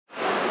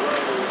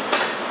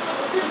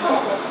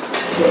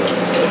こ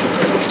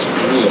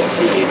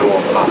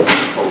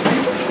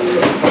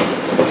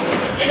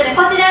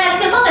ちらが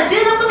今日取った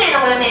16名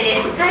のご予定で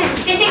す。はい。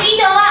で、席移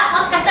動は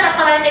もしかしたら来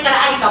られてか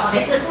らありかも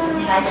です。お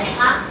願いいたし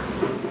ま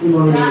す。よ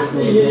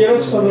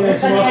ろしくお願い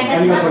します。あ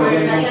りがとうござ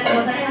います。ありがとう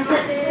ございます。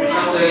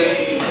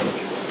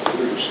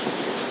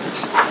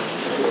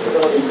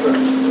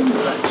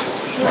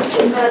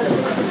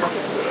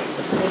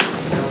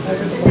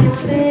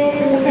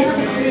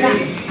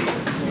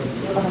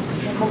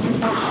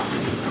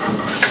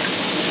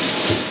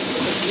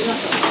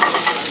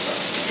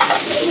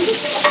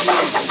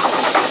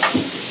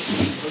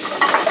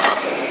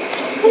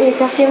失礼い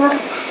たします。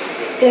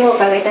電話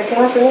からいたし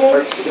ますね。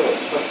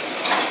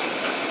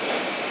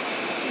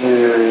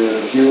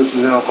牛ス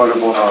ジのカル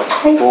ボナー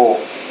ラと、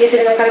牛ス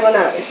ジのカルボナ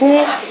ーラです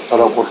ね。た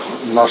らこ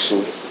ナス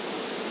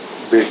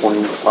ベーコンに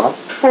んにくかな。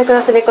たらこ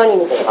ナスベーコンにん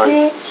にくです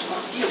ね。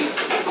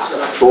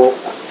と、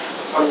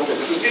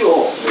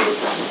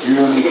牛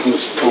肉と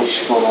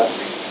しその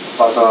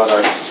バターラ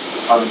イ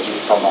ス、半熟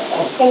卵。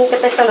牛肉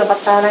としそのバ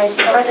ターライ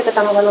ス、半熟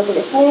卵のせ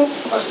ですね。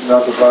あ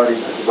とガーリッ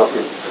クだけ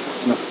で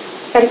すね。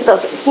ガーリックトー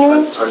ストですね。は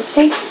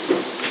い。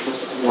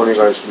お願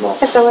いします。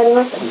かしこまり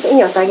ました。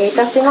お下げい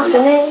たします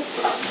ね。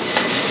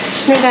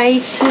お願い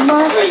し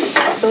ます。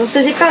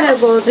筋カル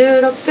ボ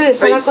16、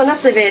たらこナ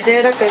スベ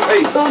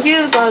16、と牛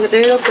バーグ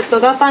16と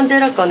ガーパン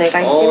16お願いし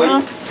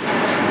ます。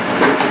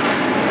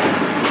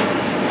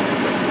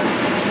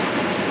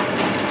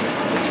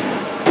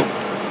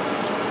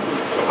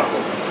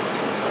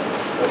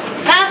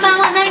ガーパン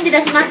は何で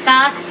出します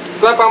か？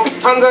ガーパン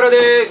パン皿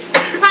です。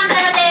パン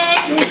皿で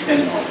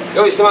す。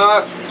用意して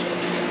ます。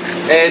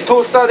ト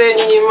ースターで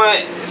2人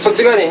前、そっ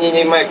ち側で2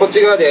人前、こっ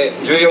ち側で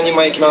14人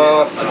前いき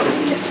ます。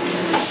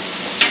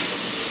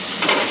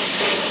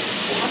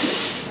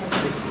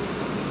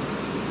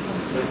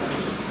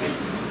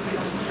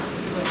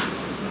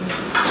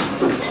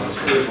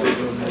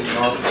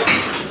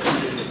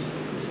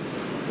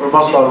これ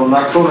マスターの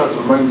納豆のやつ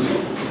うまいんですよ。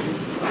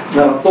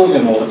納豆で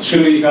も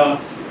種類があ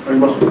り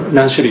ますね。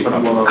何種類か。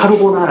カル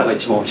ボナーラが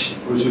一番美味しい。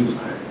美味しいです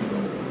ね。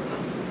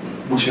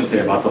もしよけ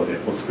れば後で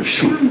お作り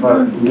します。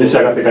召し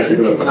上がって帰って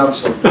ください。あ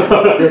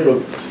りがとうご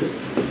ざいます。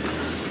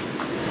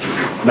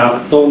納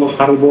豆の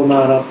カルボ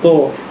ナーラ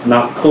と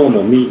納豆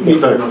のミ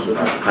ートありますよ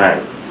ね。は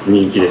い、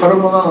人気です。カル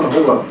ボナーラの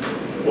方が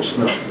おすす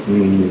めなの。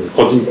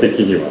個人的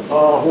には。あ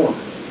あ、ほう。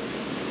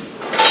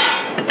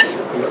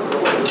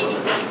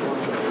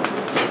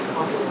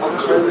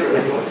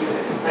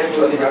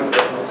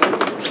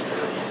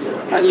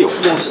いいよ。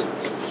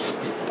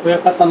親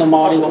方の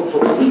周りの方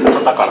か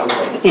ら。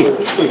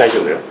大丈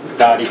夫よ。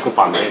ガーリック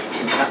パンです。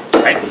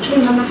はい。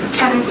今のか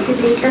ら失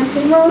礼いたし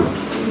ます。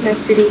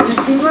失礼いた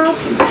します。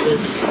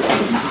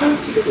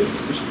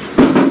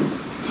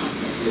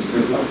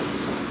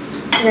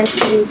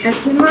失礼いた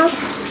します。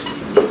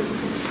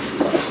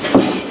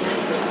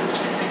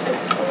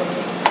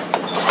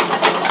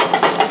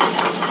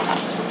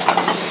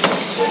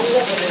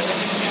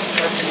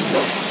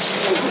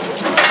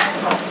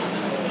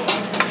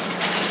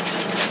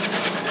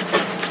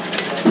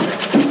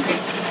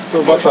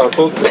バター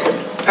と、は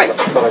い、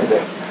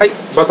はい、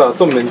バター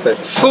と明太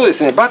子。そうで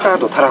すね、バター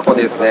とたらこ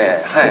です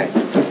ね。はい。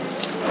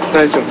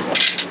大丈夫。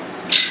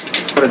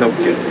これで OK。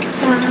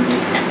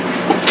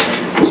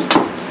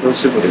4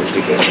種類でき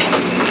て。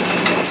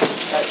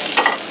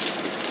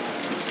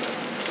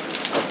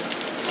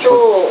今日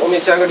お召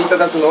し上がりいた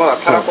だくのは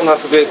たらこナ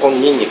スベーコ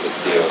ンにんにくって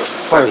いう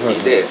スパゲテ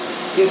ィで、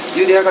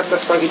茹で上がった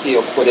スパゲティ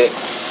をここで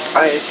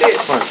あえて、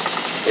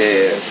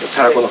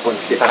たらこの方に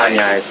して皿に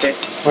あえて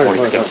盛り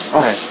付けます。っ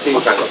てい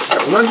う感じです。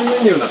同じメ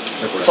ニューなんで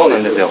すね、これ。そうな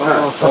んですよ。同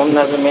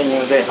じメニ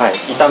ューで、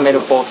炒め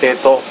る工程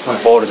と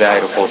ボウルで和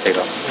える工程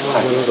が。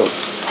なるほど。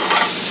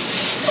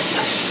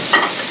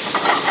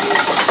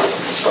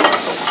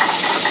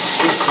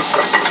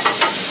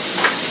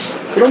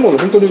これはもう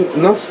本当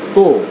にナス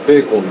とベ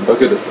ーコンだ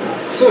けですね。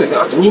そうですね。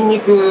あとニンニ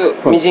ク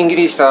みじん切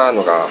りした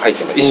のが入っ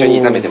てます。一緒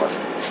に炒めてます。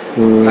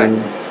はい。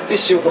で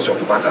塩コショウ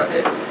とバター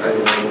で。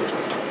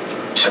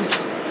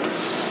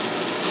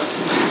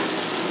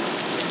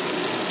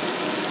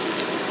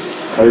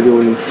大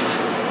量に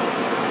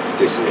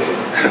ですね。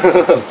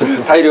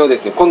大量で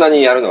すね。こんな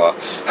にやるのは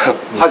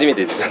初め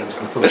てです。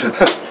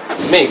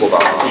麺いこうか。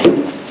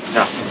じ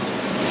ゃあ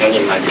4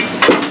人前で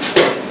す。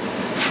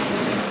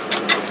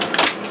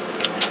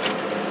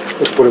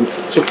これ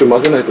ちょっと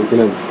混ぜないといけ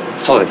ないんですか？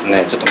そうです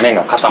ね。ちょっと麺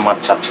が固まっ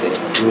ちゃって、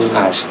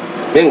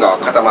麺が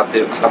固まって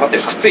るくっ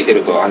ついて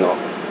ると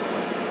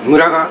ム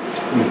ラが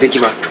でき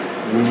ます。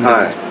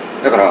は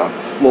い。だから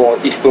もう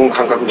1分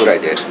間隔ぐらい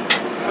で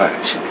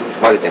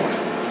混ぜてます。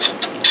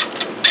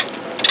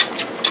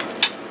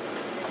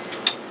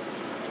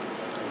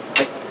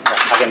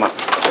揚げま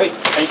す。はい。は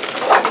い。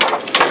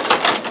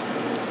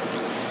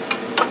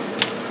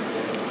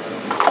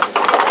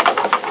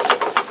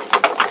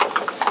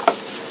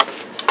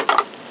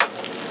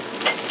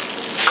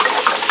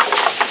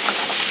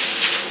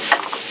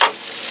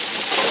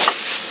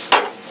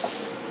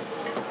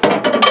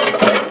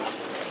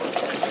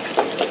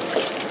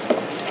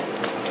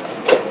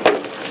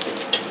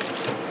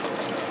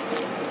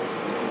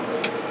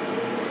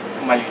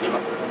眉入れま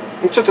す。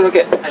ちょっとだ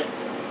け。はい。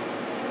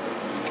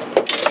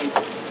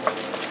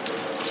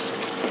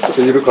ちょっ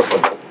と緩かった。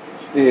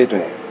湯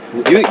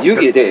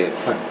気で、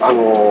どん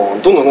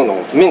どん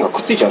麺がく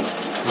っついちゃうんです。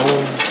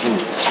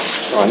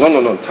どん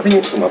どん食べ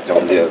にくくなっちゃ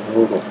うんで、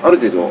ある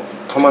程度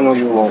釜の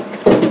湯を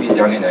入れ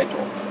てあげないと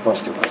回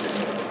してください。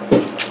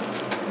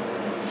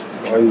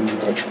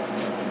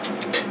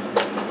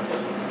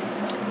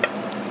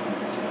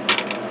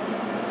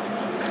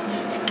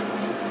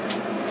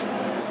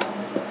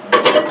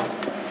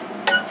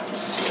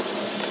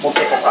持っ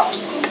てこうか。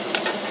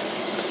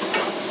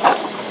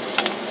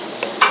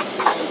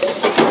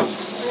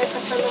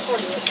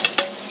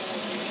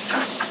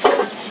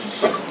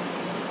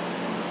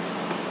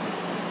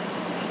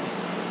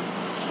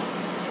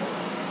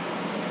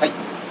はい。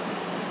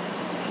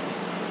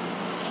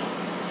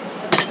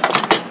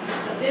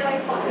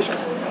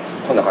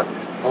こんな感じで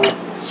す。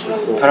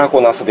たらこ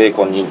ナスベー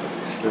コンにんにくで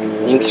す。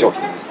人気商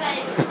品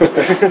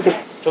です。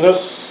ちょで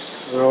す。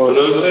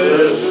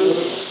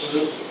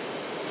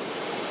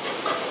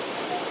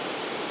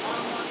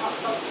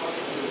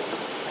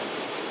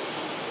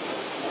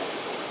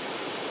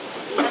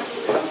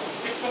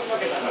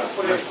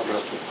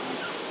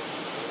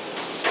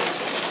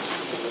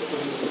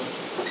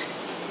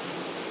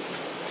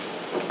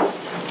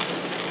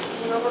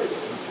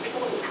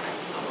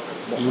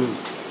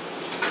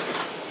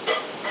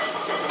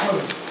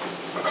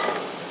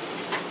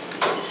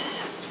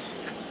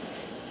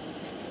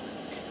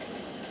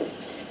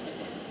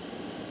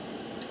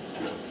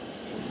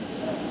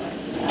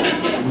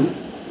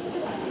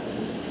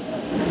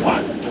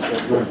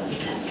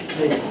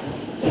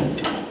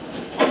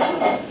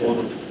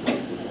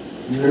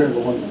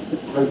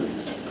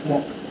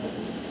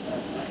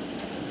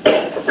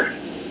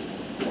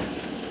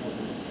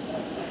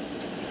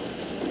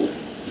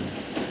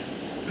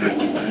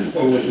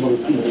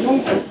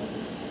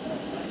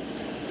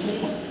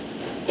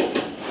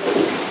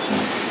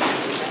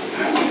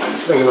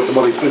だけど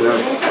まだ行くんじゃない。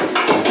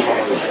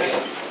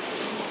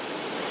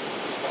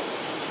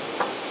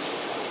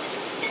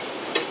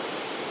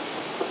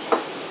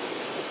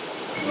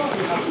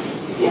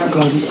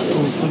ガーリックト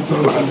ースト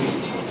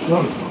な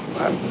んですか。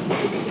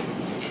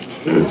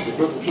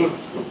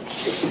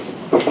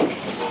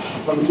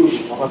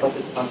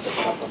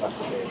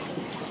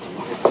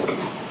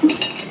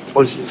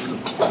美味しいです。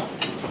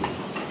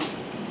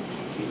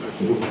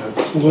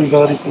すごい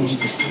ガーリックの味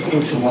です。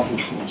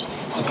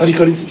カリ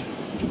カリです。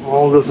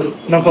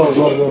中は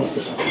ふわふわ。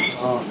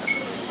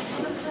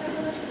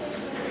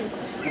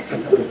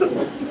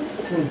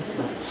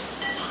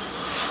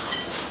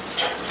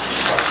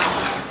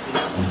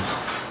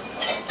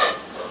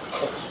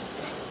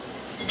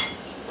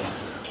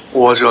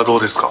お味はどう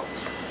ですか？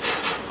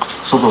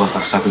外がサ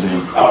クサクで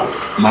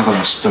中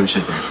がしっとりし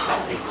てて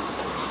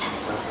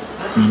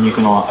ニンニ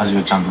クの味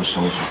がちゃんとして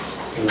美味しいで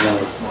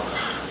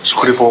す。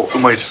食レポう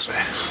まいですね。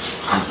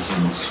ありがとうござい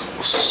ます。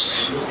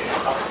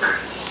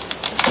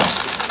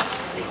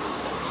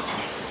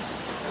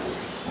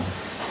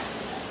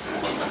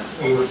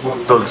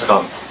どうです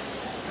か？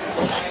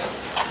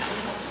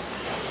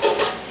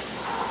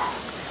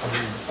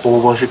香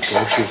ばしくて美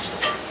味しいです。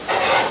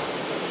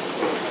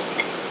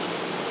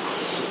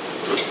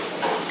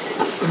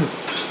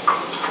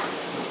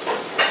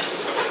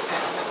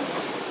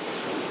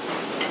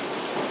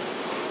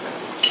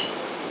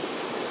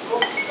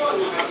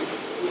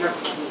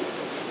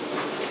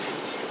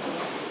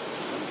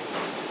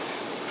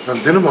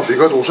デニムって意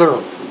外とおしゃれな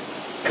の。ち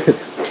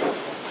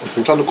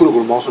ゃんとくるく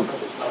る回すんだ。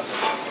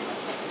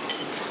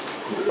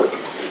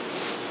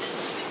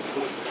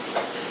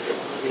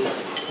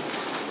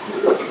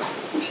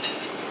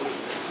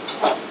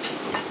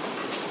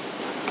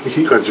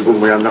いいから自分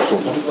もやんなくて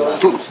も。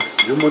そうです。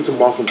自分もいつも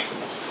回すんです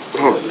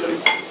よ。回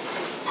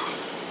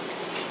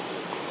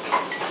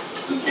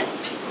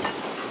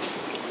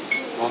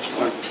し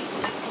たい。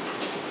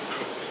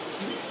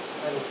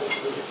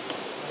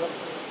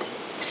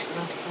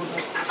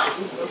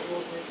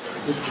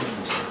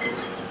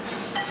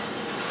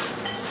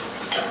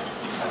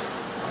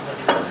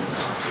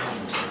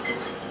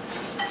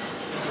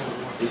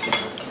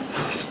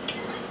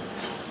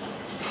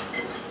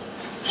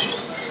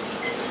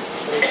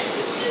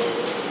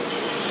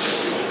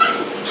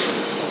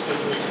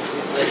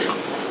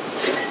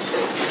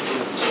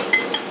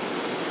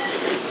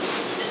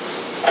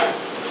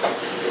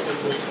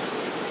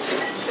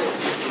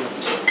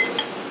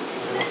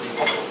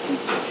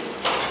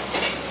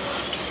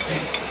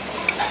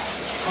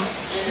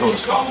どうで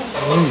すか？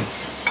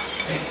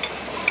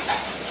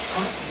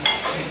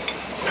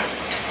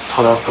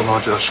たらこの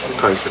味がしっ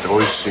かりしてて美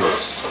味しいで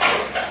す。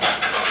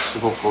す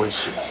ごく美味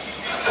しいです。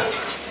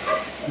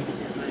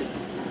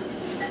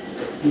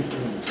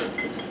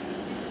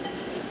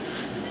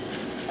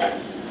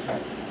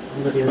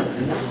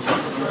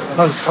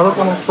なんかたら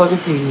このスパゲッ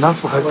ティにナ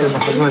ス入ってるの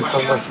初めて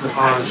食べまし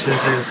た。ああ、新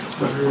鮮です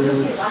か。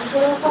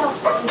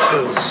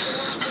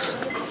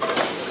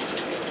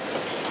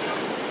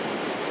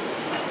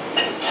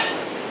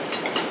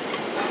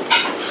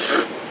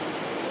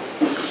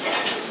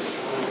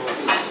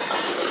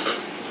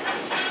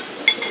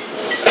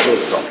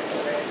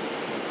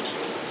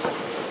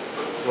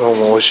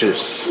も美味しいで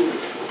す。い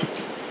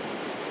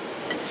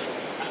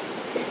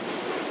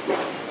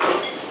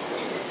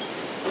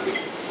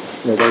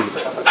や、大丈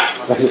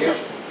夫で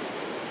す。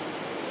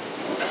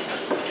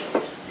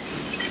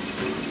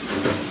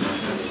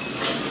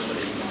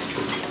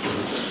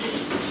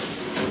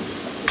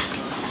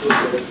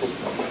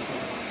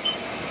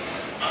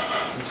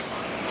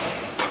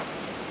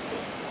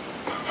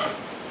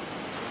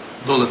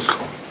どうですか？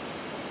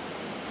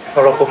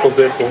たらこと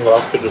ベーコンが合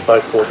ってて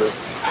最高で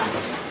す。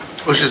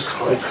美味しいです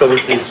か？めっちゃ美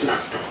味しいです。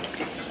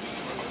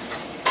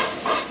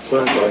こ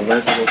れから意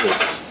外と美味し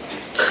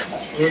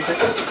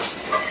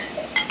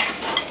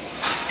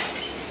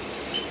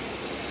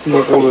い。も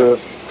うこれ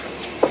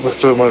めっ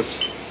ちゃうまいです。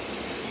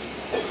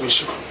美味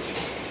しい。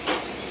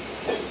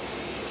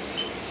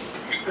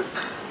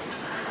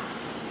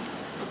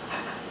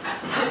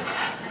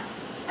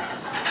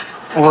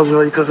お味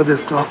はいかがで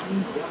すか？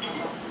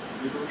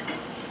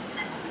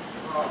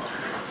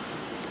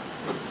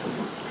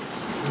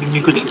ニン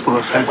ニクチップ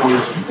が最高で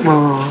す。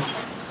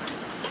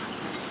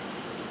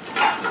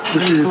美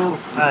味しいですか？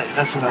はい、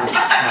ラスが。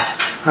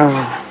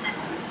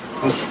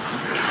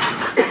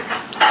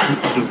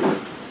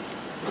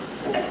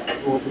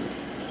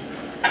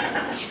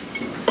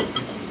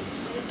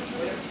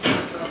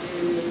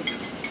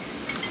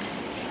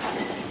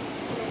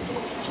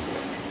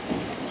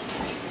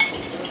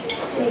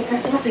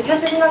牛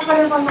すじのカ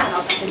ルボナーラ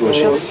お美味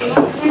しいです。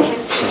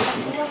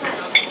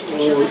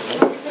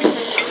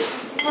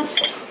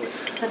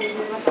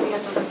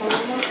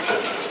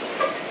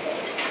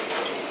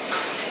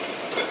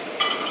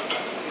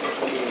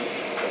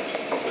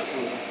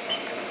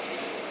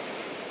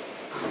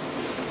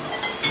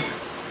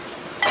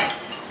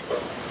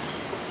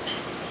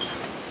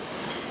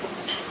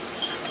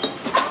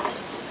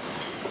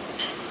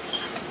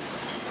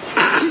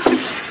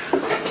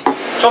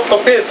ちょっと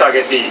ペース上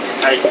げていい？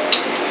はい。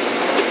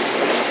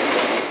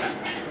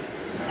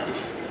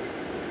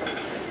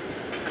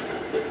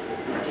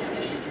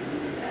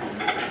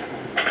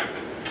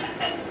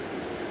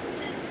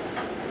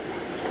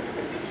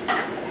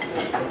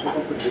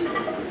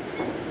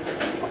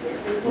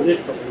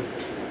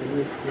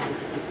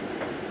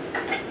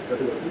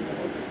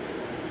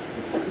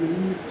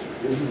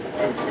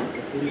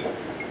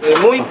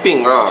もう一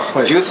品が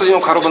牛すじの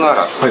カルボナー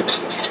ラ、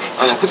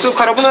普通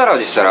カルボナーラ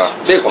でしたら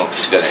ベーコン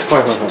じゃないです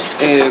か、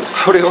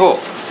これを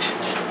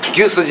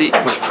牛すじ、兵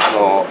庫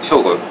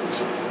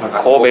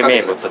神戸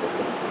名物です。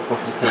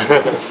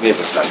名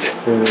物なんで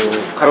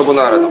カルボ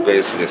ナーラのベ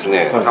ースです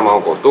ね、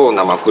卵と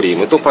生クリー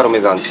ムとパル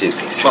メザンチーズ、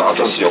あ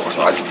と塩コシ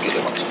ョウ味付け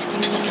てま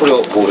す。これ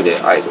をボウルで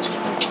あえておきま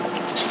す。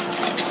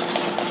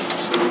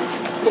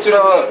こちら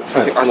は、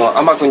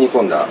甘く煮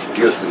込んだ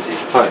牛すじで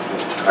すね。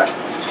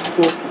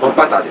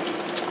バターです。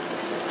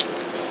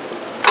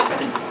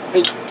は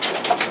い。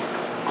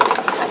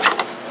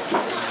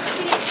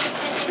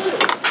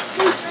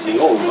味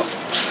を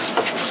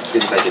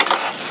全体的に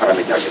絡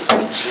めてあげる。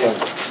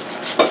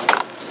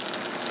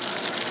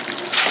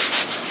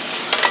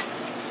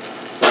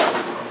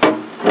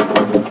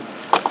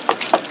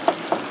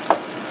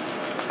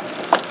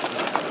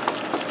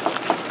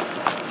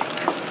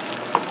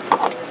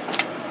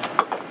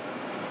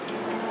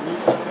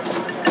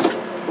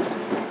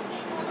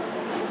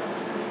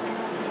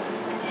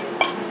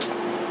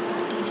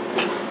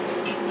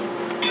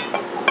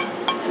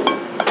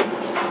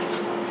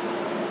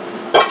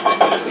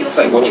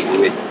最後にネ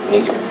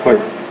ギを、で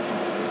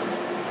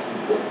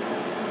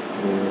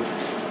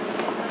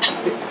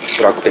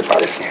ブラックペッパー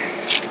ですね。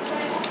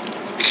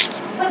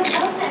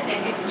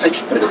はい、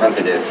これで完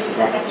成で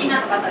す。美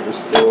味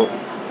しそう。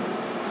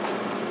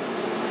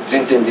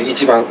全店で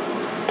一番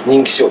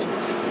人気商品で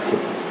す。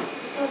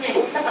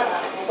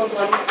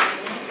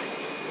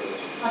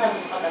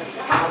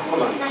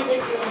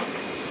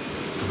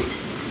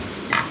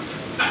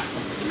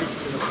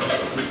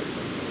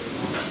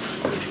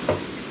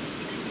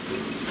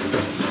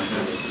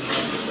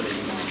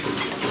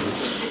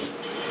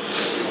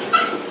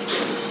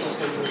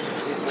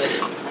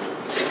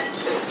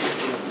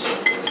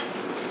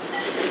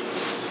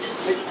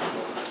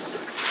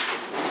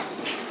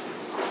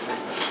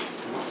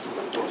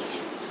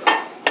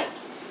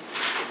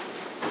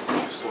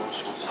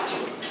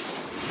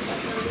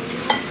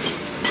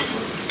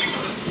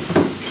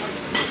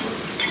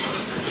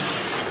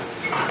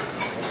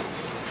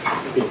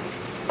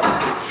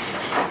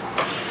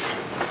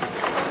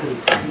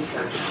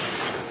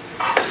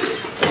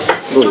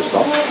どうでした？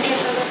パ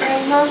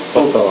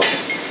スタは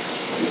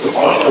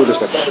どうでし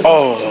たか？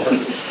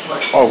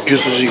牛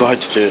すじが入っ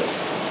ててジ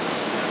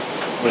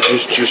ュ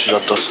ーシーだ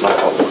ったっす。なんか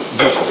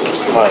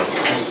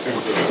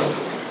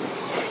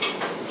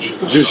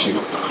ジューシ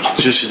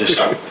ーでし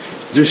た。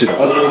ジューシーだ。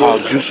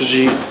牛す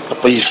じやっ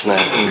ぱいいですね。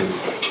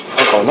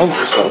なんか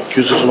ですか、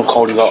牛すじの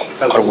香りが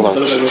カルボナー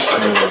ラ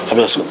食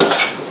べやすかっ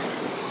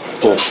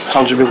た。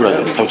30秒ぐら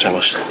いで食べちゃい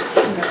ました。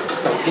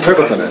早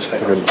かったね。や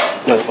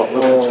っぱ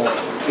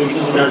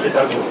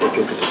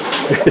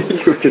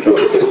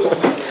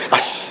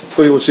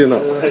そういう教えな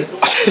の。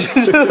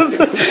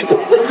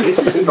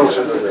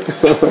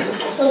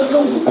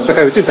あった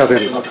かいうちに食べ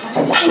る。そう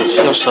冷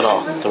やしたら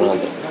ダメなん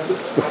で。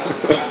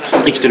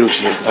生きてるう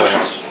ちに食べま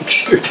す。生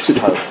きてるうちに。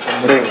はい。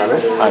麺がね。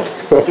はい。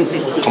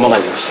噛まな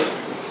いです。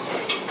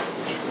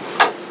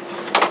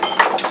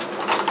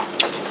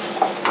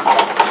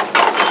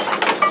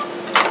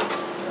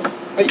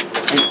はい。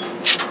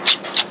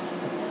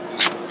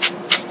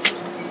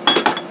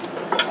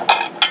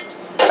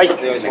はい、お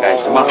願いし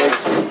ます。失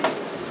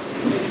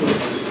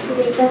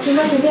礼いたし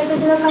ます。牛す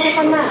じのカルボ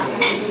ナーラ、い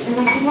た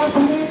だきます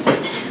ね。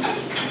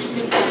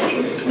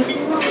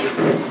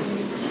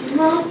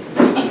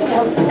お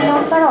好きな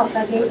お皿をお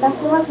下げいた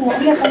しますね。あ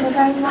りがとうご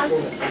ざいます。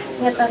あ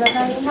りがとうござ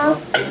いま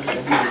す。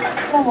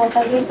今日もお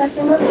下げいたし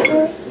ますね。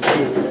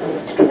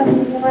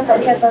あ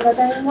りがとうご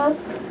ざいます。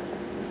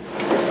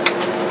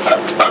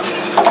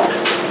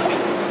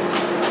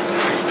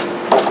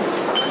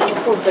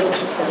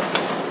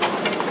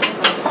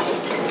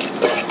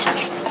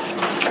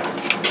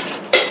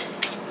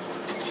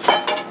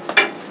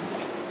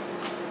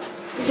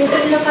牛す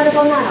じのカル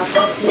ボナーラをお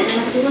下げいただ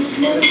きます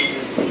ね。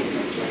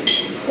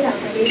では、お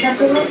下げいた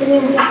しますね。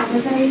ありがとう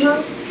ございま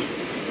す。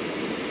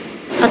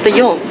あと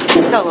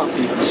4、じゃあ1、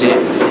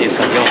2、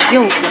3、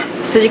4、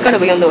筋カル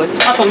ボ4で終わり。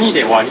4。あと2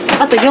で終わり。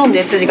あと4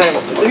で筋カルボ。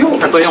あ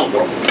と4。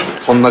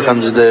こんな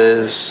感じ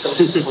で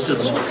す。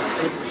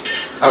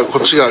あ、こ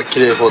っちが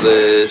綺麗方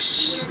で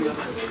す。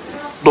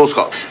どうです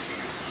か。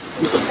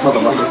まだ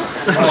まだ。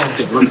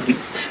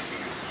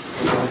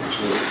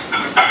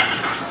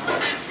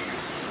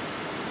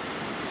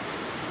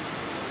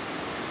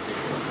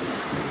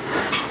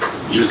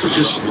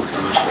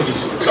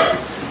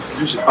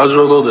味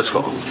はどうです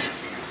か。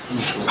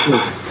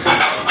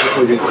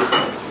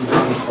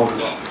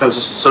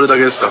それだ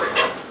けですか。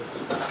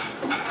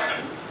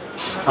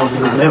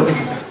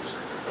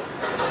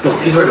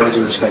ピザの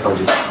味に近い感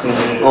じ。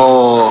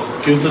おお。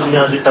牛すじに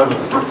味ってある。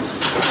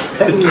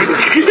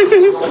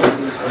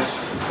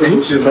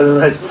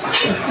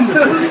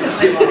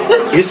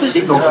牛す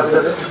じ？マイ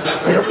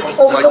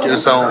ケル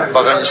さんを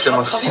バカにして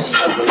ます。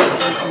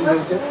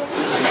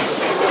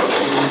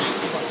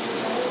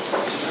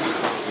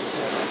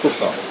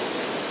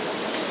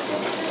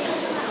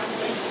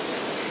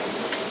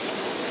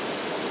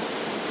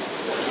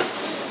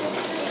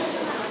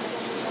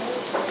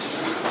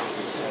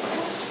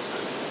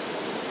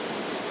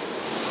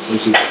美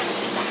味しい。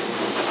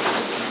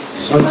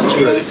3日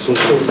ぐらいでそう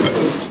そう。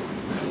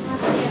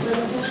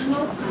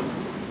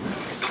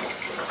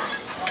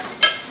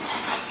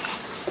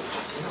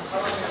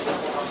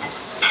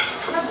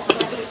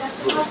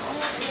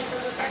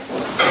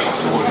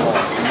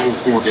濃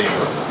厚で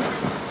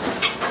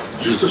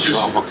ジュース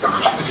が甘くて美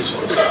味し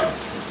いです。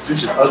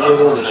味は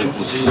どうでしょう。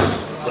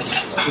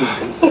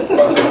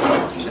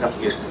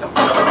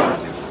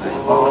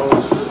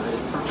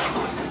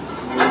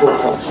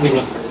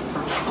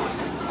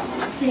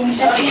失礼い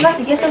たしま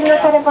す。牛すじの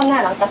カルボナ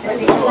ーラをおかせ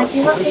ていただ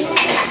きます。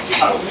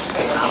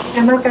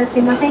邪魔からす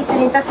いません。失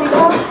礼いたします。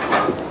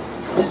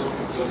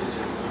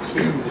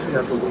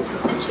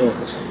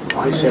美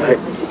味しい。はい。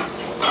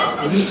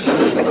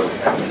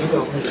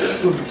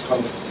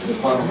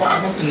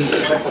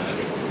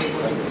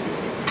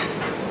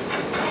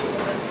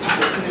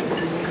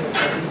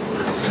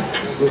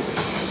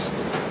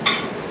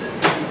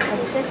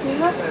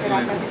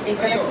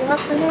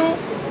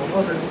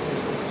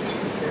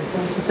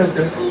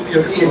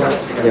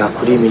いや、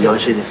クリーミーで美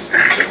味しいです。失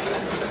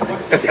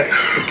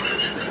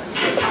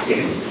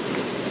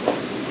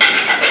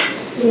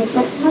礼い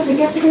たします。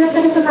牛すじの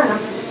カルボナーラ。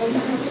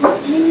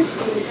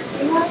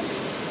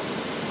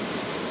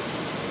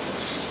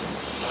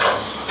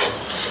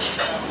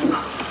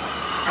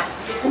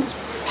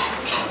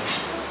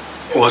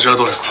お味は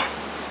どうですか。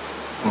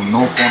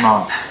濃厚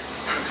な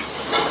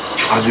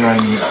味わい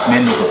に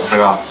麺の硬さ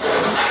が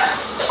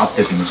合っ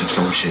ててめちゃくち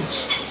ゃ美味しいで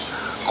す。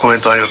コメ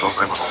ントありがとうご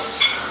ざいま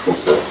す。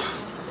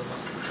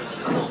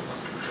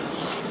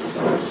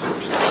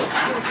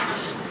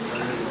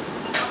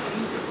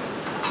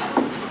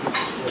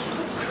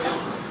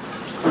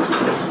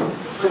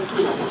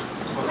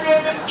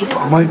ちょっ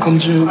と甘い感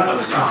じ。甘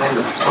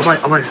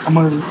いです。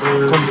甘い感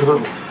じが。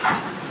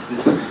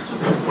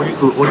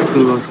お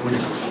肉がそこに。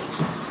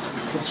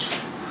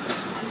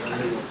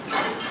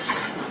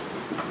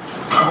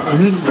お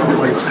肉が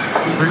甘いです。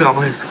お肉が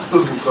甘いです。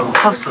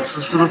パスタ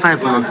すするタイ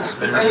プなんです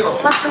ね。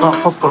あ、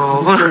パスタ。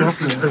わかりま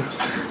す。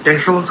焼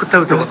きそば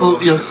食べてます。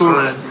焼きそば。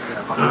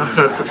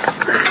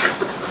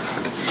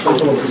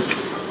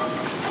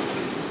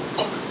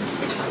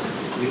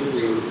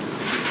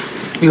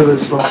いかがで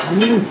すか。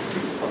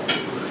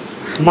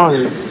うまい。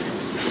め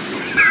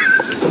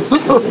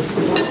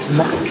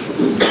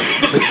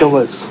っちゃうま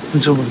いです。め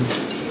っちゃうまいで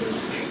す。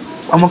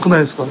甘くない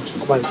ですか。甘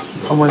いで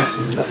す。甘いで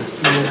すね。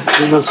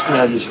みんな好き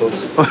な味しま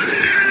す。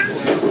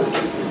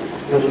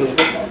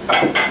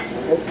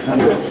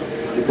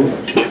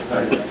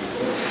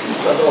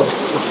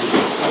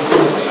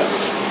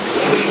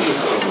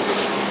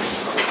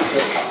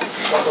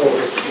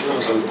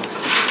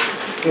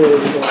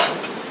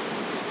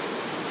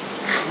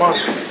まあ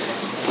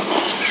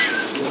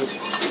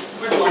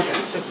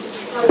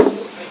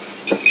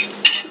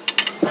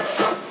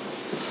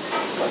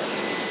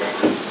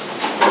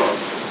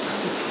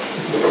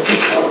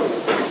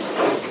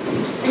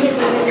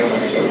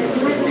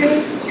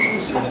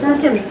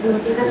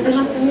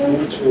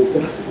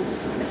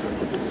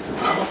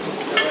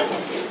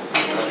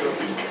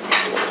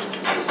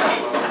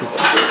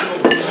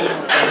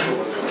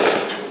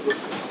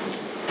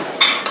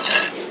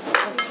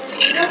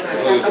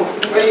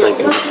最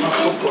高です。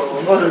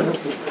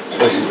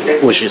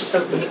美味しいで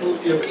す。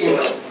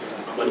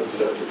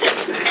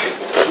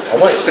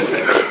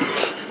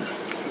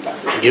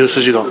牛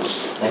すじが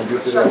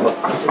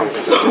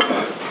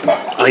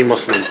合いま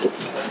すね。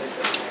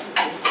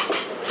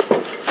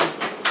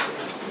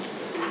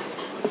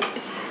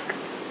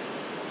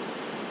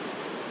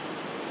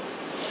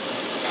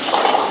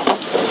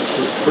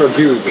これは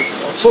牛です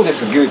か？そうで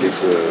す、牛で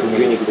す。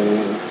牛肉で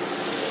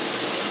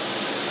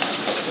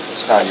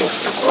下味をし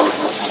て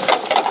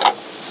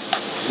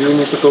牛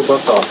肉とバ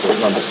ターと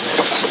何で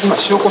すか？今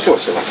塩コショウ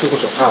してます。塩コ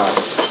ショウ。はい。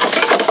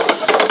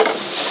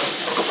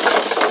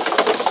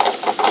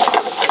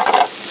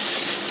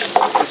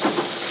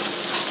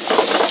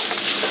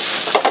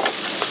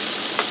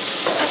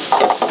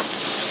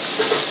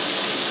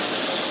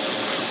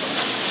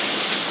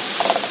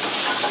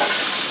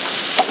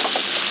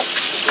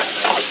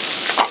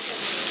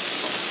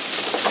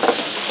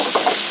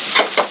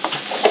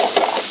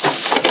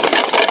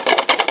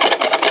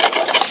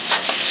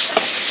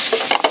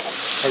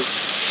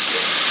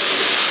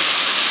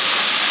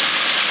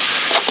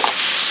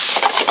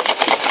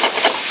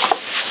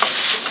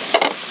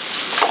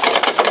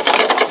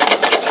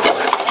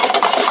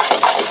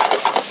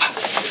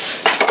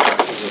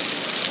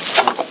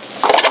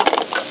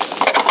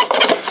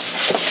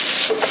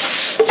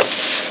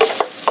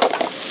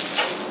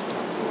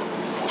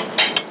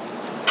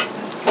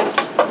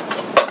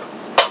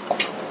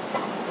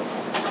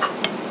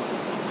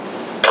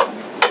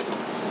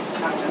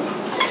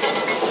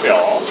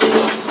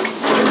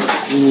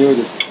いい匂い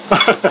です。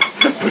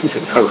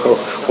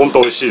本当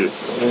美味しいです。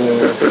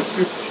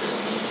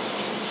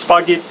ス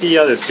パゲッティ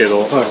屋ですけ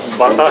ど、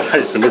バターラ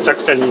イスめちゃ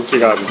くちゃ人気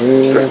がある。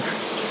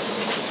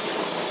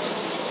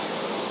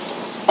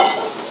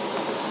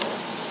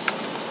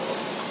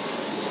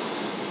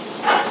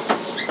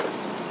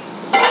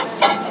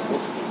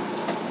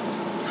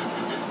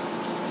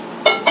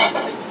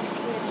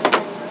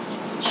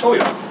醤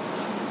油。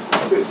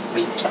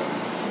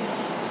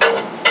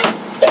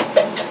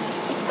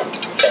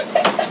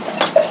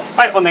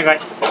はい、お願い。はい、あ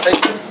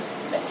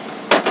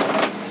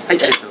り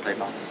がとうござい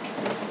ます。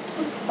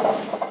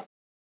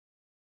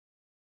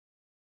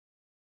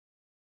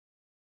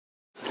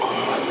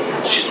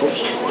しそ。優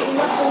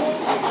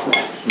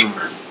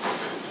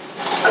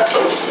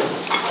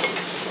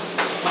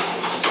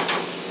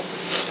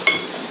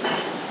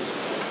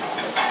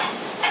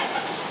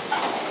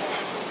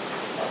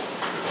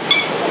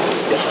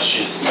しい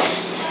ですね。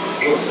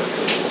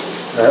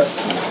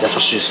優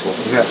しいです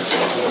ね。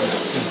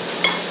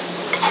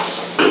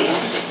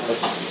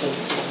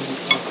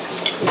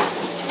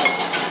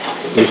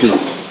美味しい。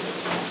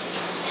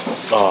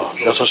ああ、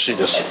優しい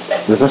です。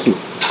優しい。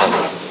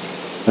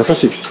優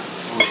しい。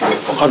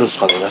わかるんです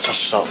かね、優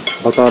しさ。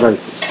バターライス。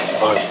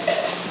はい。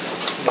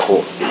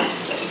こう、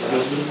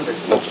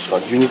なんていうんですか、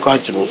牛肉入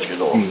ってるんですけ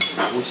ど、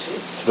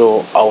それ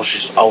を青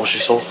しそ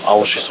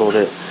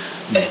で、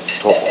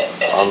と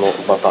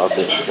バター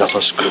で優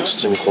しく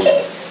包み込んで、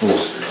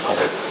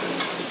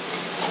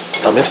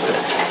ダメですね。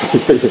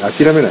いやいや、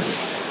諦めない。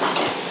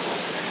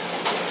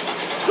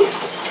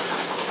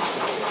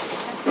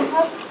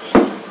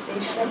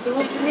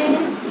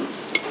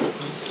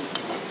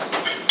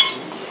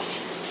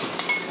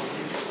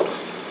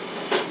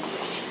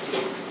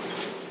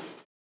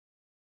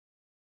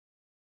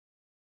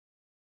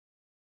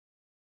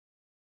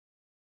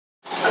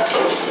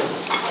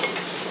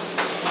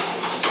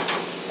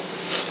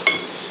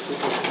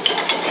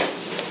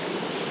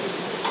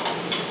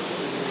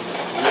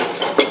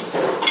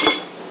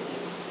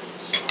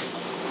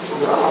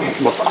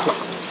また。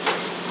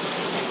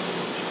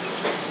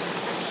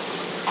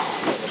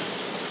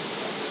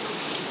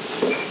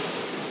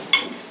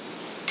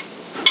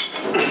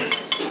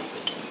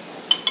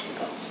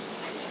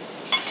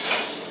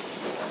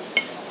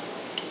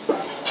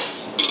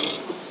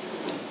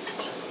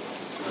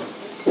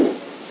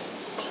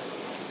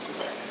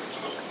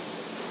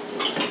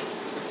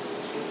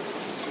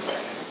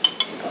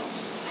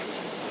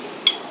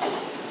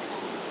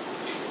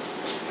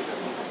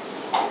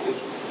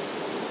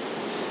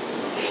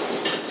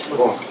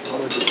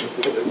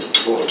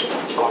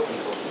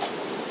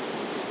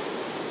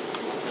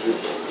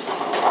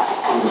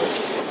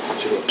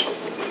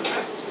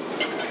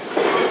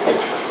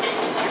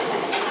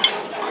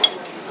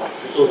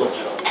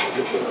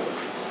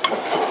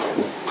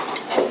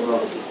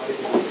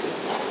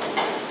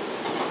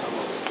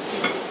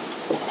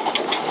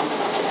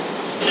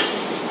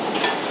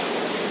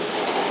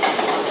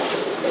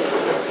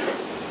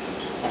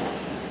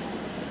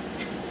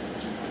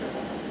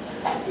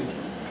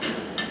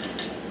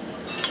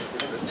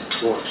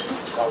次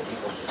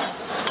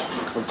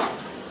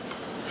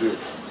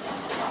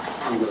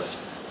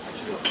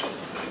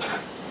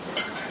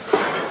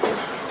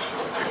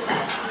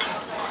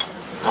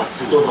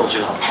の時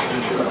は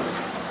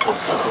お伝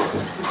えで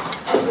す。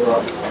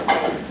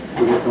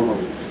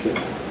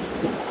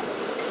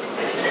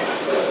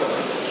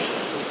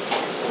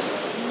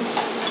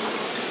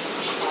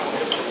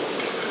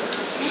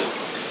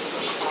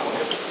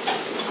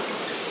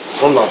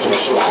どんな味が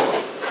します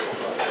か？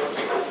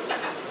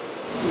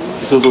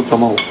味噌と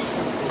卵。あ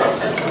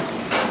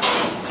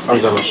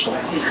りがとうございました。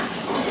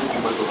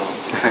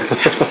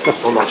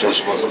どんな味が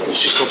しますか？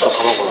しそと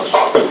卵の味。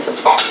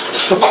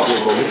も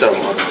う見たらも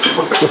うある。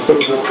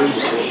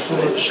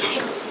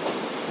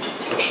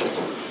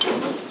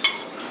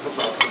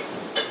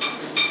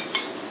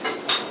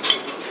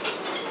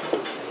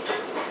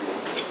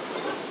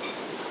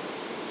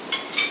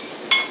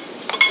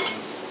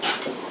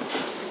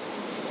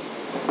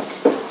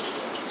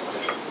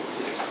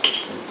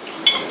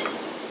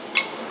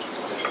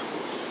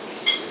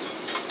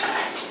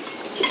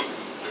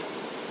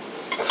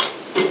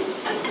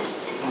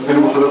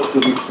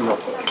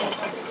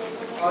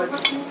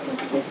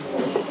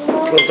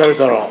これ食べ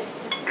たら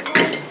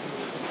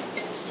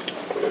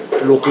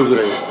6ぐ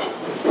らい。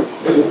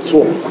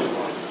そう。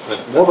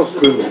まだ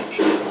食えるの？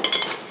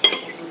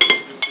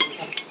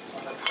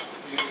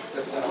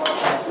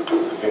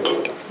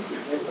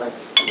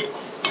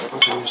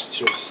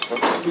必要です。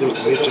でもめ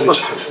っちゃ必要です。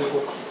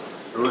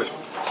すごい。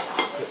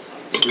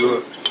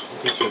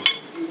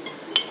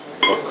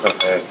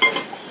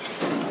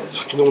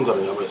先飲んだら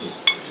やばいです。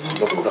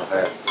6から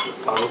早い。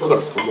6から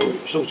ですか？もう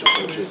一口は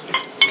楽しいです。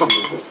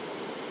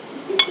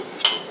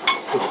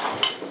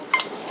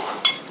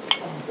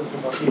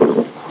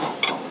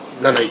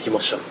7行きま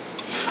した。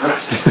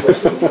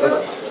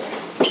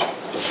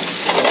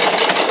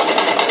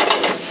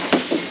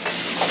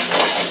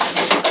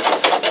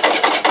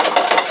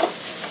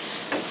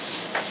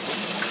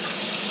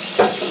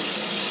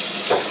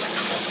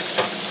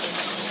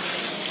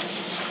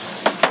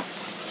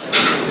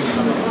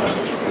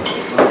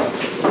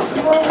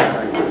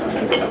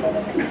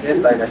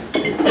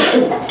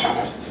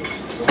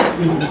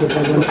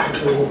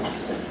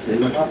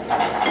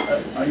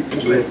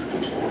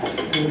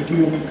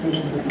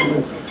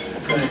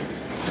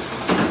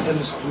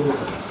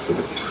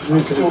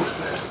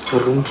プ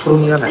ルンプル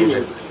ンじゃないね。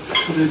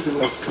プルンプルン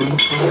じ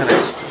ゃない。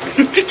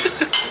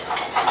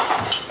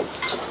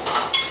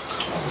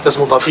私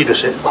もアピール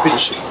して、アピール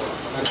して。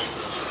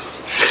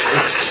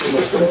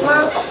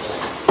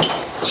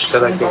いた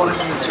だいてもらい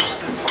ます。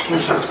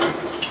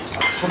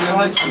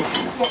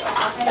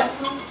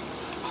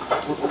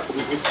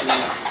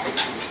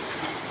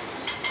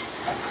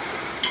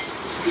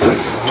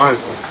うまい。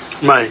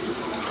うまい。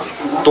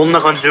どんな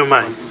感じでう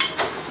まい？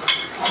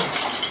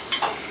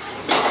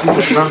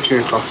なんてい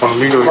うか、この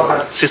緑の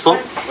しそ？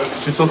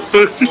しそと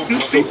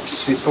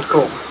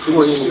す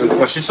ごいいいんだけ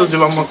ど、しそ自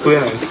分あんま食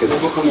えないんですけど、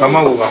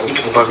卵が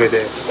おかげ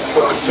で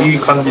いい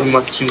感じに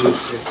マッチング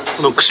して。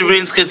この唇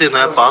につけてるの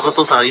はやっぱあざ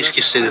とさ意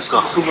識してです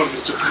か？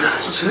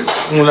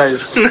もうないで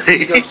す。ない。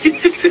いや、す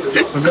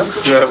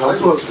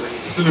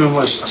ぐう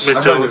まい。めっ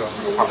ちゃうまい。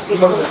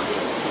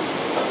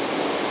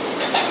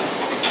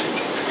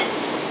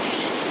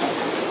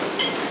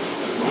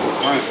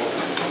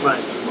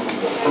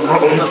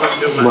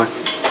うまい。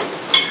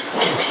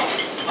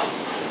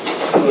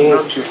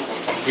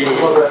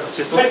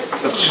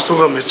しそ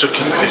がめっちゃ効い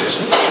て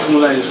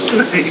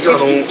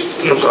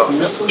なん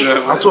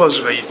か後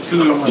味がいいってい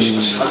うか、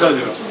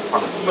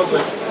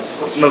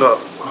なんか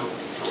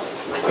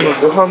この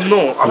ご飯の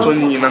後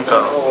になん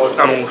か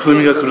風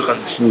味がくる感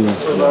じ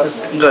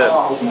が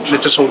めっ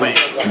ちゃちょうどいい。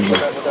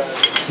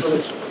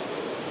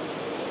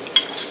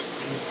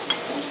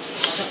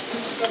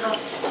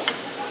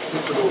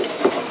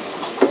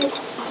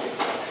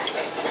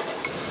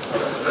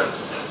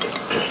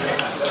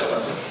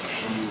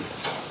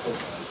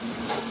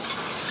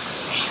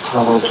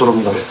卵のとろ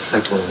みが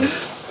最高だね。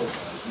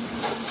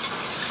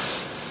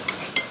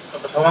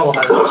卵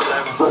入ると違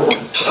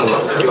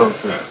います。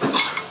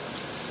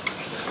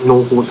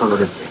濃厚さが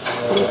出て。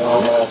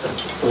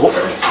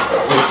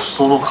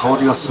その香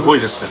りがすごい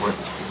ですね、これ。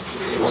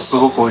す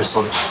ごく美味し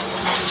そうです。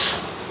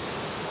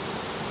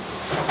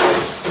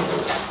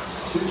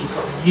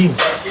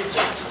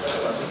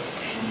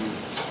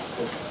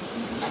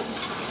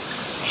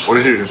美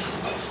味しいです。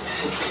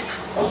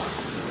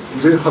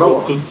全員払う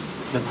わ。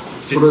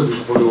とりあえず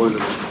これで終わりだ。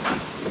も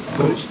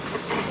う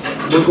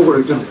一個ぐら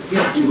いいけるの？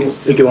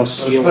いけま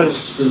す。じゃあもう納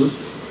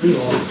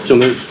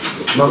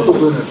得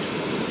ね。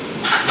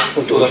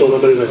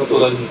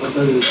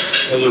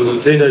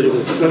全員大丈夫で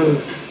す。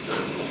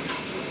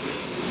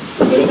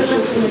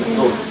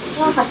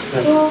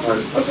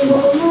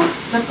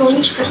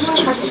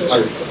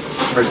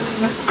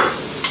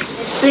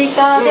追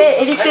加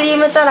でエビクリー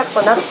ムたら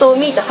こ納豆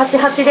ミート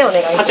88でお願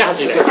いします。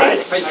88で。はい。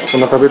こ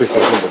んな食べる人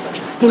いるんですか？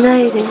いな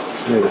いです。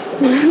いないですか？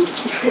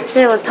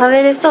でも食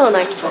べれそう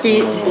な気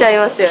しちゃい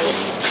ますよね。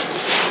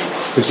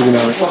不思議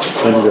な感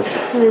じです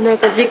か？なん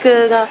か時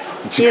空が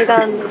歪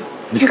ん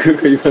で。肉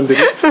が歪んで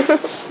る。結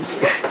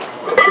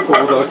構オ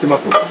ーダー来ま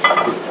すね。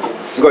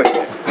すごいです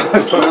ね。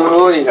す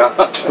ごいな。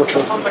多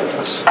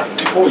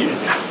いね。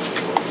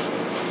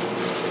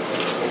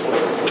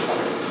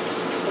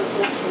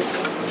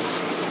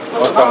バ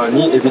ター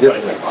にエビで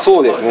すね。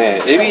そうです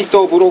ね。エビ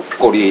とブロッ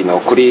コリーの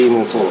クリー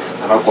ムソース、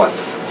たらこ味。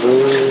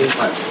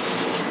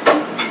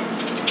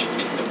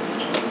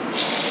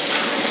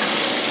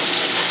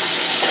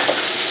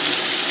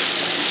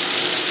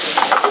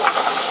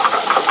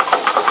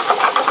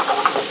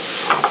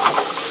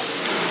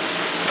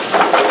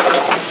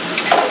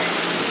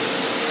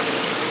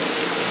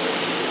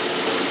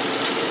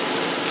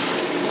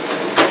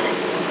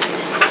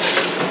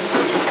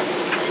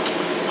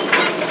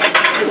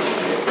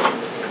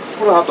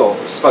これあと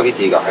スパゲ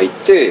ティが入っ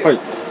て、はい、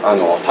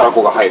たら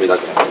こが入るだ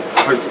けなんです。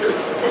はい。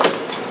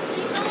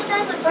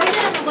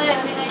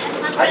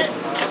はい。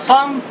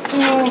3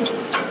分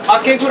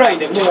明けぐらい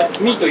でもう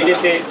ミート入れ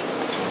て。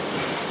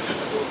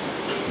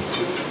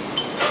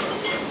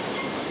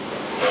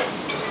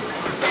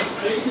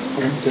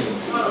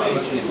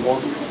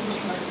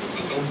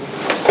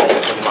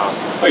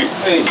はい。はい。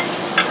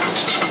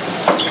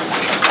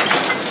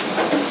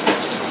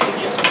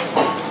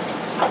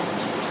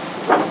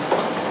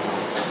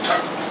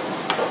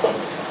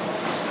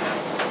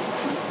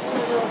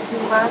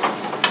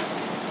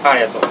あ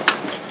りがとう。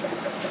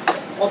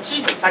もうチ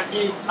ーズ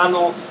先ス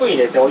プーン入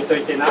れて置いと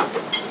いてな。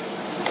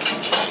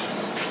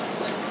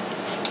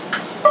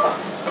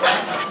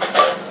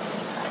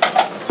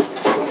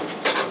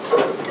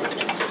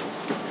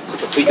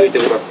拭いといて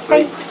くださ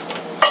い。はい、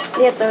あ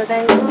りがとうご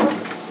ざいます。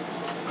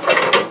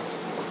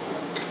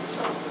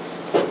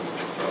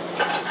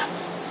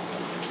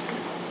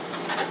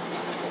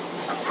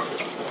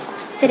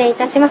失礼い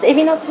たします。エ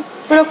ビの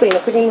ブロッコリーの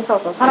クリームソー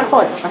スをたら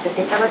こ味をさせ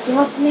ていただき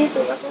ますね。失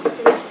礼いたし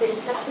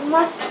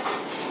ます。こ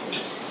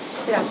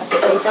ちらさせて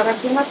いただ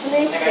きます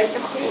ね。失礼いたし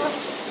ます。あ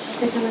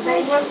りがとうござ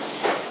います。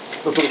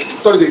2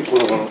人で1個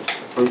だから。はい。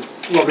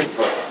今でき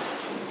た。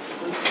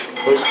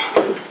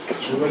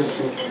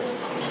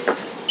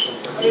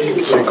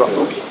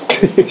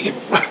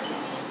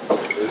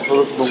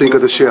追加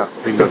でシェア、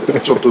みんな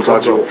でちょっとずつ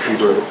味をい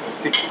ろいろ。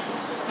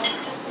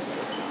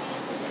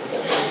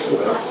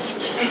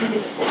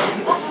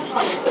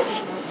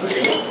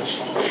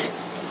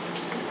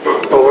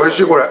美味し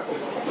いこれ。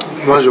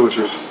マジ美味し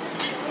い。こ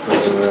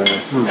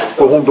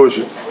れ本当美味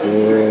しい。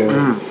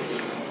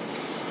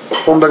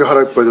こんだけ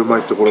腹いっぱいでうま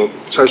いってこれ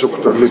最初食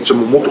ったらめっちゃ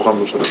もっと感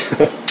動したね。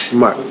う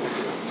まい。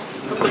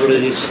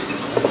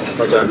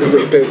じゃあ入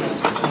れて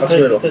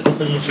集めろ。ど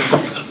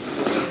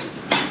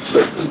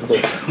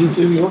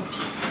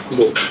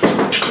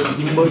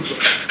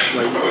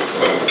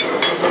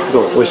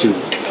う？美味しい。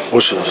美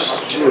味しいです。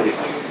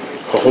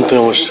本当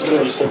に美味しい。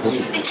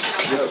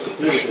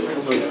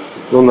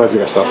どんな味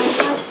がした？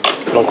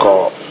なんか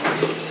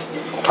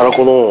たら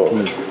この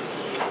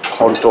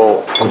香り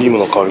とクリーム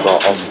の香りが合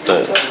わさっ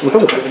て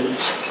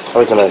食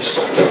べてないです。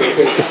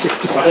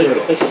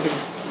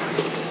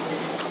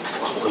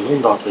飲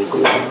んだ後に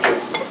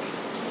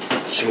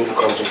しみる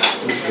感じ。い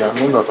や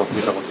飲んだ後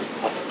見たこと。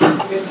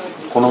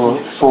この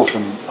ソース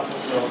に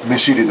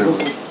飯入れてる。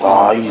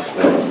ああいいです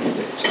ね。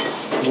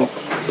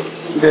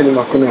綺麗に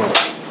巻くね。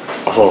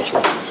あ、そうなんです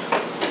よ。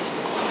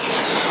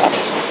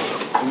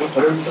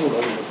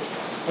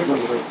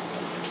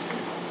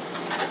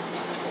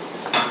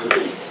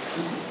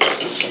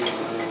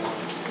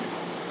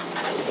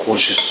美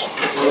味しいっす。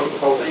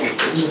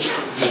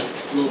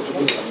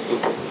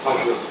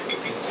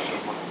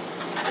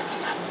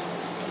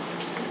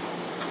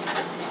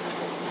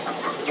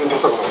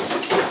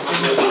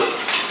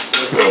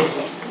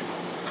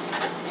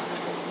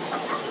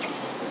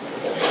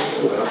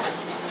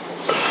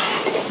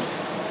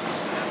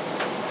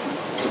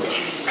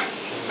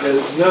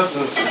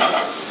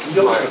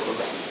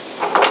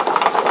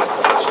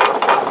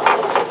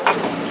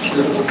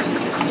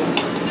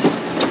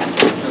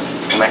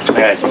お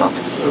願いします。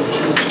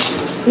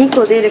2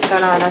個出るか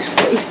らラス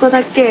ト1個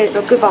だけ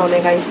6番お願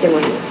いしても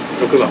いい？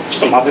 6番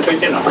ちょっと混ぜとい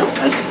てな。はい、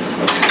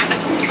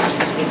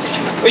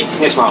お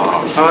願いし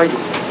ます。はい。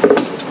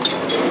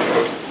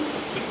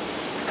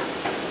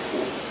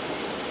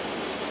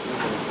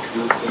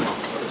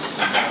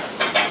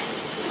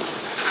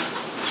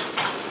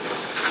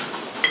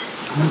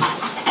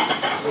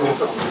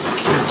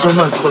それ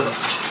までこれ。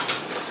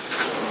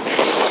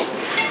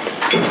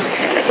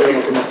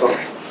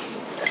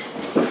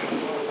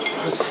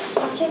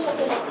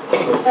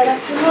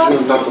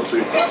だとつ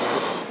いて。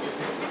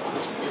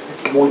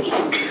もうちょっ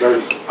と大丈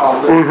夫。あ、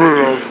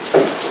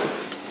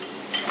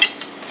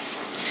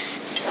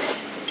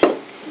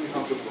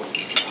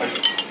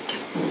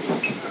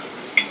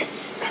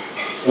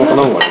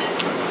何割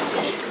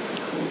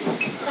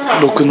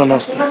？6、7で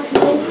すね。は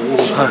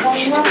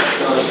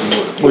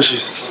い。美味しいで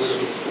す。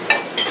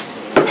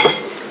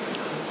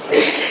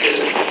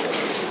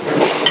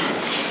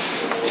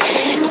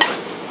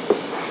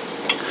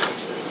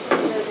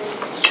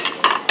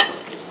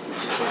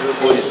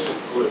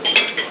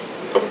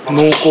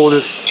濃厚で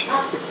す。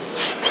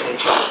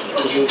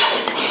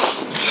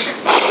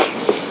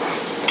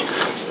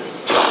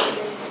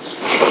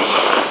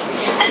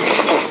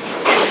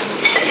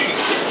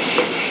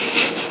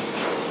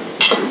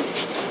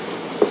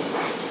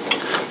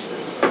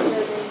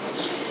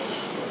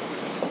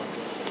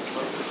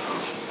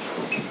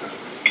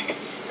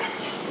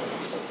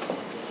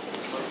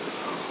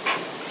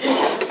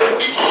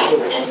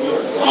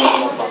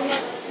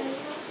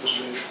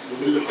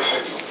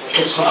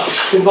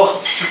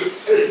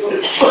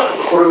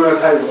これぐらい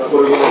タイムが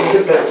これぐらい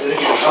絶対圧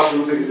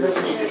倒的で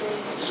す。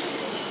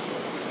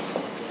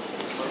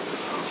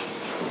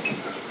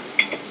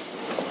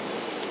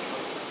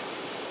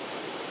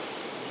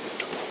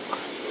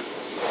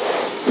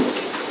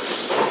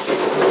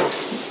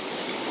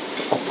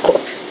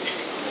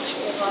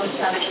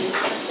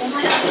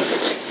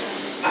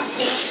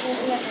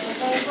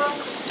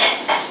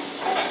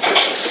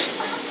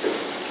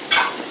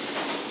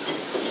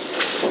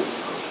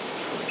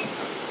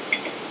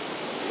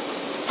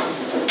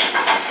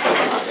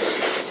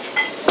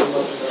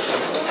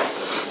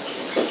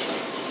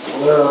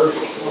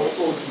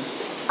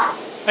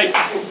はい。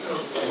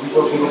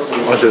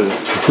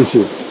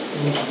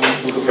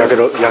やけ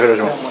どし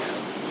ます。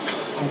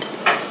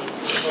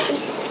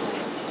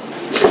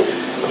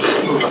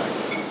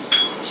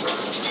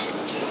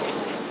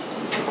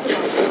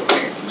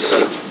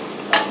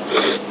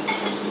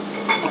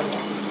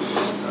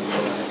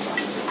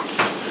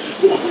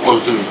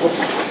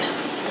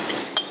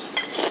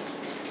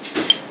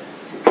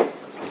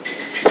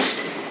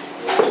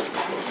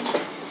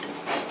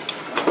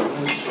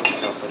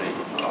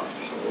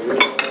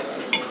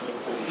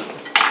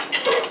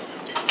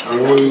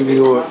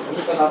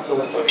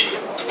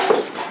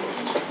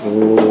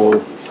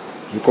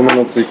2個目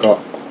の追加。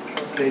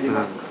ミ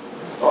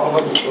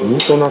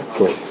ート納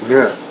豆。ね。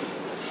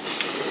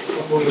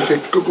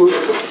結局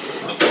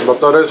バ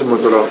ターライスも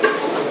やったら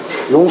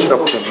4品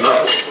食ってんのな。は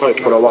い。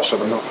これ合わせ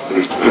たらな。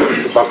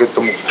バケッ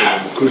トも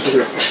食いすぎ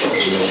や。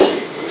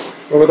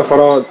親方腹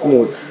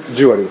もう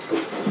10割ですか。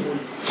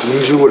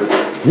20割。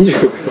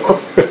20。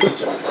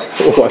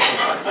おい。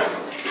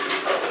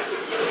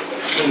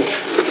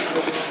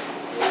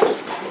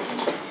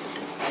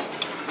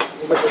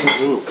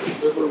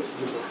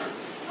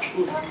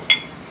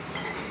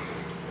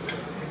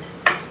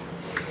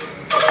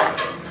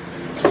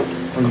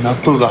納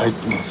豆が入っ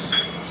てます。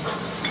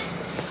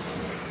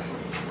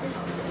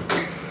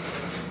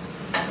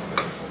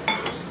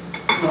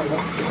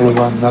これ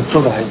は納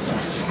豆が入ってま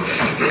す。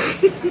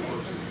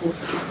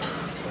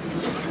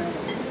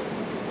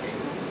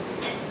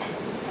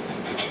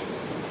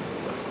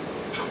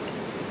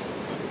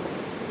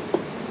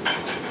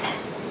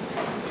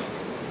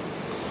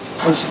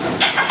美味しいで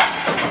す。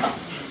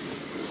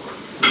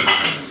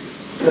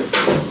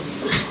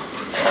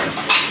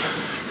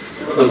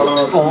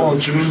ああ、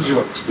自分自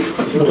分。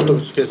音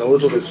です。ケイさん、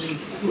音です。ど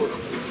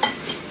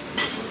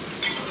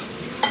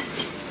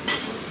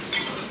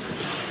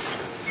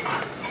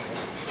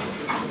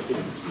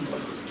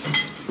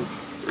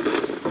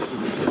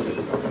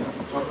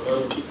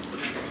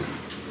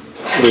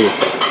うです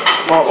か。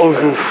あ、美味し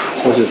いです。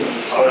美味しいで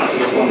す。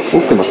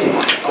折ってます。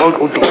あ、折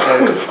ってます。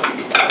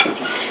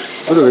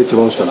どれが一番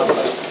美味しかった。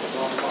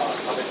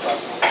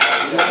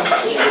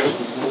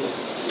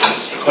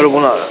カルボ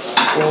ナーラ。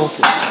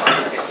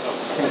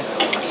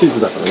チーズ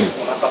だからね。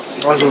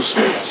あ、そうです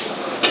ね。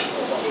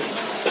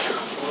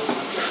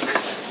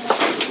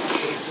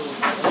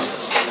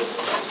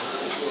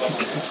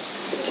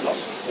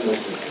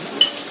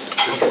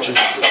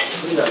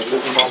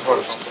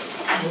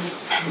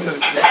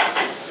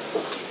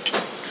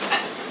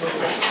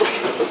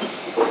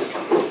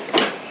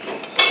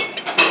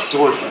す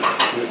ごいですね。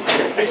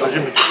初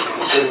めて。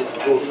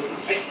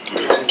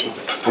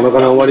お腹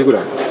何割ぐら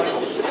い。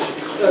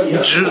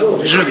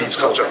10でいいです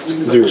か、じゃあ。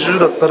10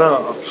だった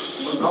ら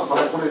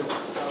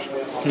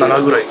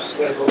7ぐらいです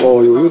ね。ああ、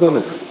余裕だ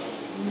ね。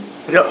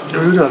いや、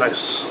余裕ではないで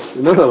す。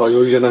7は余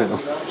裕じゃないの。いや、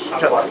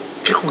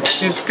結構き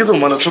ついですけど、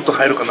まだちょっと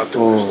入るかなって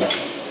思います。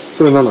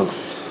それ7なの。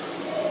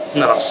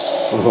7で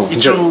す。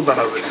一応7ぐら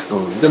い。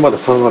で、まだ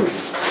3ある。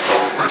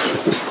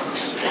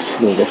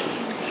どうぞ。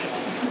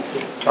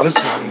あれで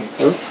すね。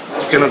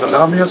なんか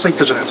ラーメン屋さん行っ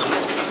たじゃないですか。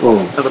な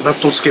んか納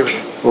豆つけ麺。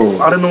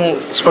あれの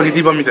スパゲテ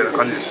ィ版みたいな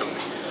感じですよね。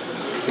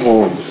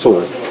そ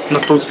う。納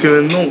豆つけ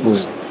麺の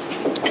ス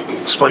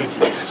パゲティ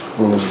みたいな。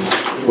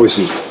美味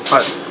しい。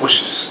はい、美味し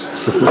いです。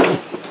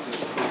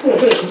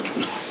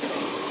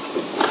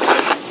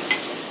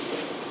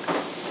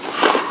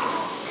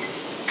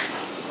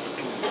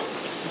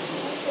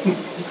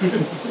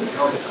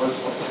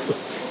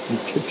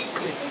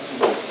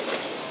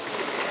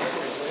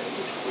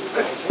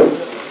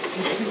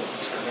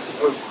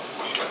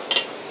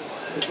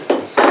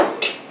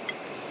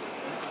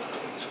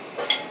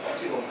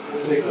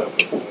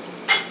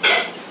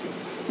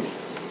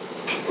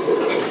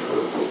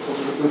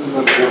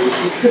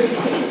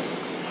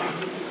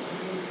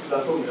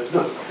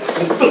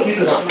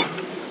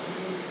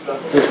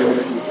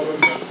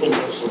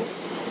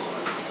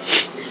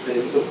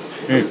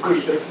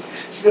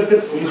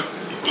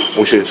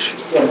美味しいです。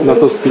納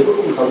豆好き。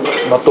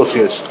納豆好き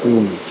です。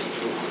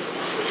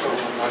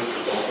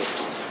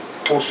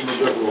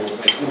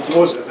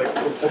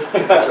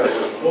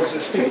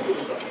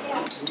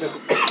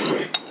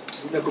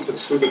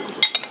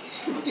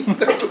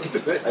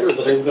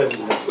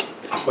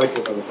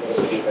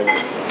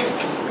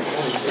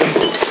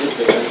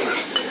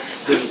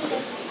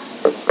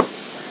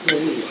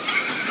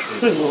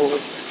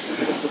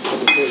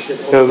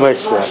いや、うまいっ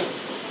すね。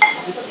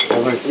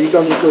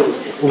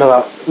なん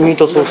かミー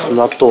トソースと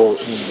納豆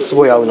す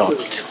ごい合うなって。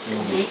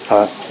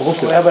はい。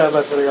やばいやば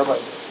い、それやばい。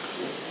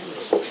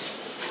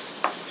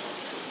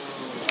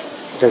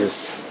大丈夫で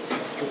す。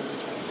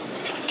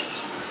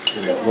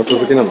納豆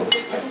好きなの？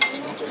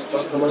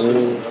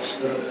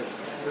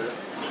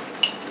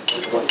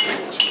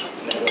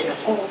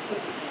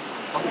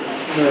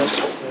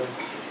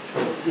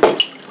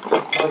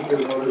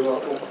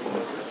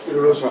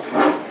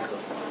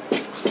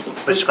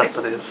美味しかっ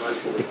たで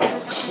す。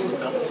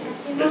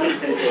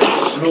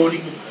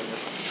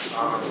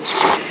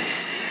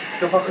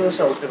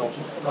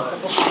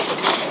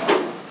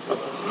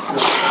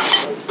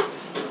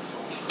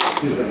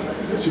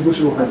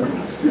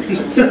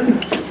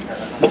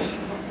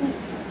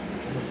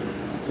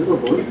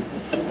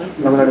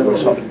なくなりま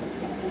した。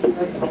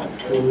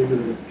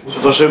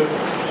そして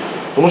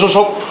おもちゃした。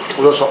おも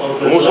ちゃした。おも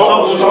ちゃ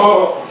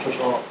し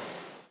た。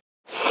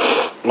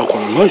あ、これ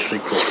うまいっす一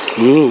個。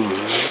う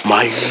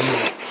まい。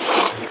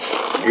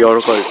柔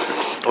らかいで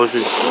す。美味しい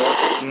で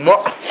す。うまっ。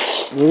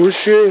美味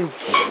しい。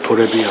ト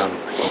レビアン。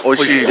美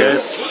味しいで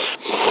す。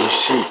美味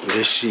しい、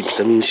嬉しい、ビ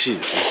タミン C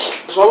で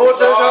すね。おもちゃ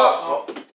した。